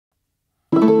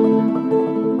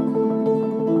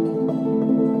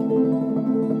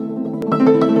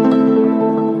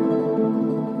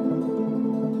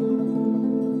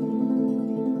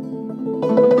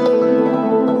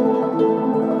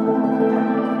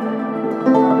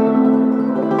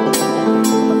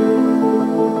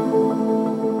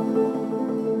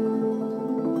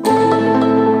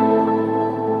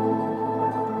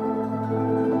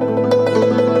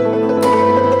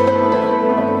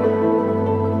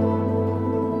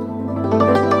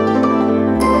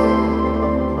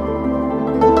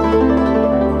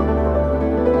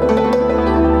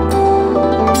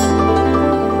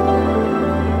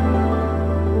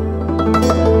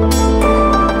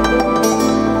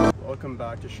welcome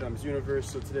back to Shemsuniverse.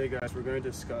 So today guys, we're going to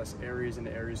discuss Aries and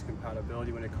Aries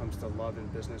compatibility when it comes to love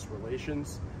and business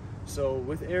relations. So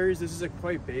with Aries, this is a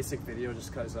quite basic video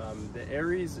just because the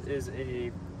Aries is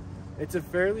it's a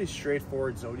fairly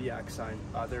straightforward zodiac sign.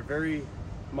 They're very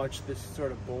much this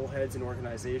sort of bullheads in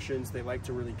organizations. They like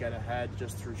to really get ahead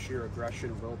just through sheer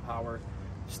aggression, willpower,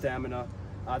 stamina.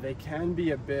 They can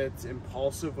be a bit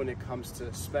impulsive when it comes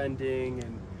to spending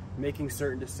and making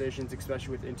certain decisions,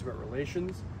 especially with intimate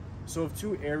relations. So if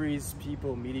two Aries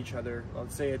people meet each other,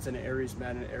 let's say it's an Aries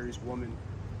man and an Aries woman,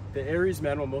 the Aries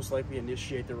man will most likely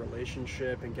initiate the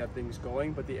relationship and get things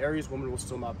going, but the Aries woman will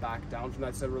still not back down from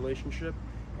that said relationship.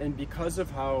 And because of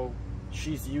how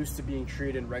she's used to being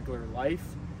treated in regular life,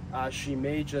 she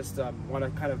may just want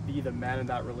to kind of be the man in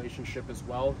that relationship as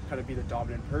well, kind of be the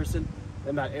dominant person,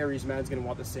 and that Aries man's going to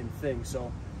want the same thing.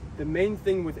 So the main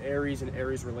thing with Aries and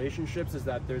Aries relationships is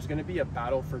that there's going to be a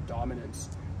battle for dominance.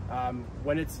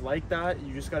 When it's like that,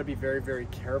 you just got to be very, very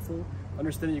careful.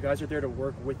 Understand that you guys are there to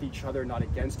work with each other, not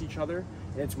against each other.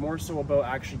 And it's more so about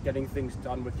actually getting things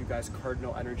done with you guys'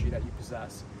 cardinal energy that you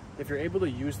possess. If you're able to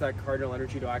use that cardinal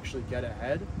energy to actually get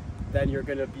ahead, then you're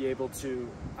going to be able to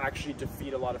actually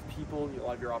defeat a lot of people, a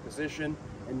lot of your opposition,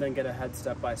 and then get ahead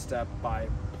step by step by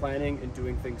planning and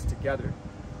doing things together.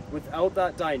 Without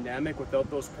that dynamic, without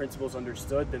those principles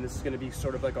understood, then this is going to be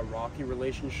sort of like a rocky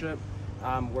relationship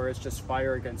where it's just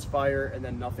fire against fire and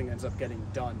then nothing ends up getting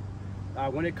done.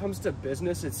 When it comes to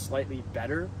business, it's slightly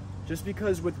better, just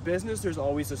because with business, there's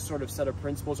always a sort of set of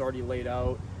principles already laid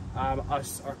out, a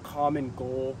common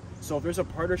goal. So if there's a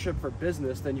partnership for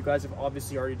business, then you guys have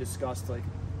obviously already discussed like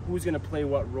who's going to play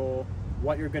what role,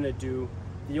 what you're going to do.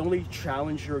 The only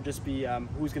challenge here would just be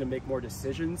who's going to make more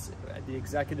decisions, the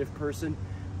executive person.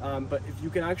 But if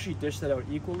you can actually dish that out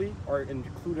equally or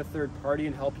include a third party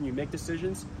in helping you make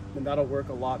decisions, then that'll work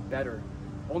a lot better.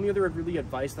 Only other really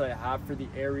advice that I have for the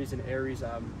Aries and Aries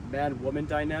man-woman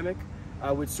dynamic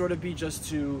would sort of be just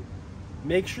to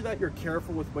make sure that you're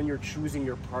careful with when you're choosing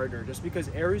your partner. Just because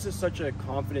Aries is such a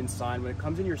confident sign, when it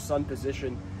comes in your sun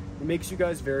position, it makes you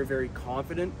guys very, very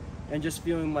confident and just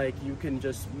feeling like you can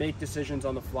just make decisions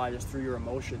on the fly just through your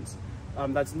emotions.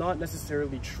 That's not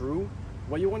necessarily true.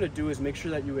 What you want to do is make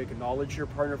sure that you acknowledge your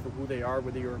partner for who they are,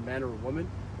 whether you're a man or a woman,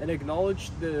 and acknowledge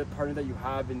the partner that you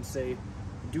have and say,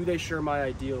 do they share my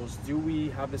ideals? Do we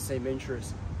have the same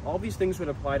interests? All these things would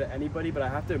apply to anybody, but I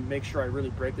have to make sure I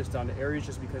really break this down to Aries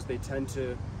just because they tend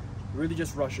to really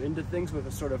just rush into things with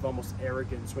a sort of almost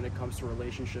arrogance when it comes to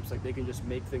relationships. Like they can just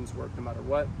make things work no matter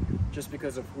what, just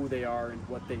because of who they are and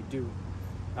what they do.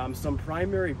 Some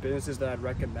primary businesses that I'd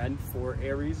recommend for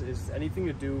Aries is anything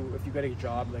to do, if you get a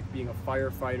job like being a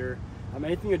firefighter,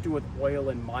 anything to do with oil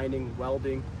and mining,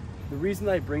 welding. The reason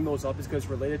I bring those up is because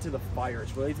it's related to the fire,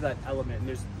 it's related to that element. And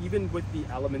there's, even with the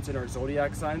elements in our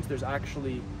zodiac signs, there's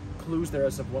actually clues there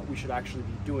as of what we should actually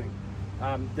be doing.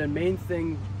 The main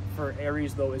thing for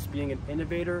Aries though is being an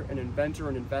innovator, an inventor,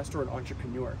 an investor, an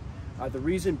entrepreneur. The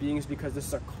reason being is because this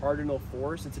is a cardinal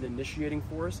force, it's an initiating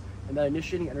force, and that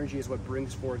initiating energy is what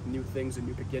brings forth new things and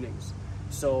new beginnings.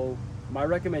 So my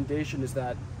recommendation is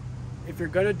that if you're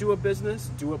gonna do a business,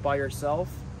 do it by yourself.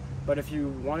 But if you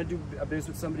want to do a business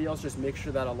with somebody else, just make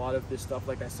sure that a lot of this stuff,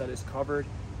 like I said, is covered.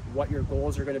 What your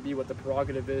goals are going to be, what the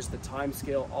prerogative is, the time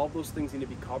scale, all those things need to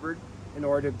be covered in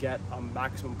order to get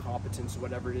maximum competence,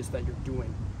 whatever it is that you're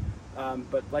doing.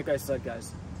 But like I said,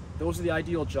 guys, those are the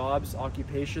ideal jobs,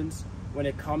 occupations. When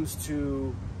it comes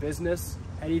to business,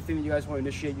 anything that you guys want to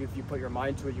initiate, if you put your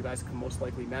mind to it, you guys can most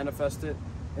likely manifest it.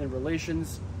 And in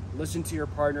relations, listen to your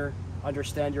partner,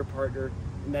 understand your partner,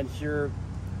 and then hear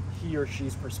he or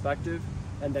she's perspective,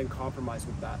 and then compromise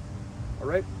with that. All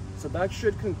right, so that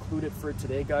should conclude it for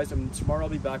today, guys. Tomorrow I'll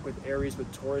be back with Aries,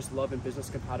 with Taurus, love and business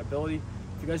compatibility.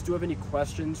 If you guys do have any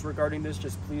questions regarding this,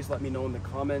 just please let me know in the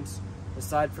comments.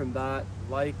 Aside from that,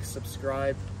 like,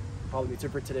 subscribe, follow me. That's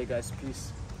it for today, guys.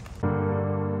 Peace.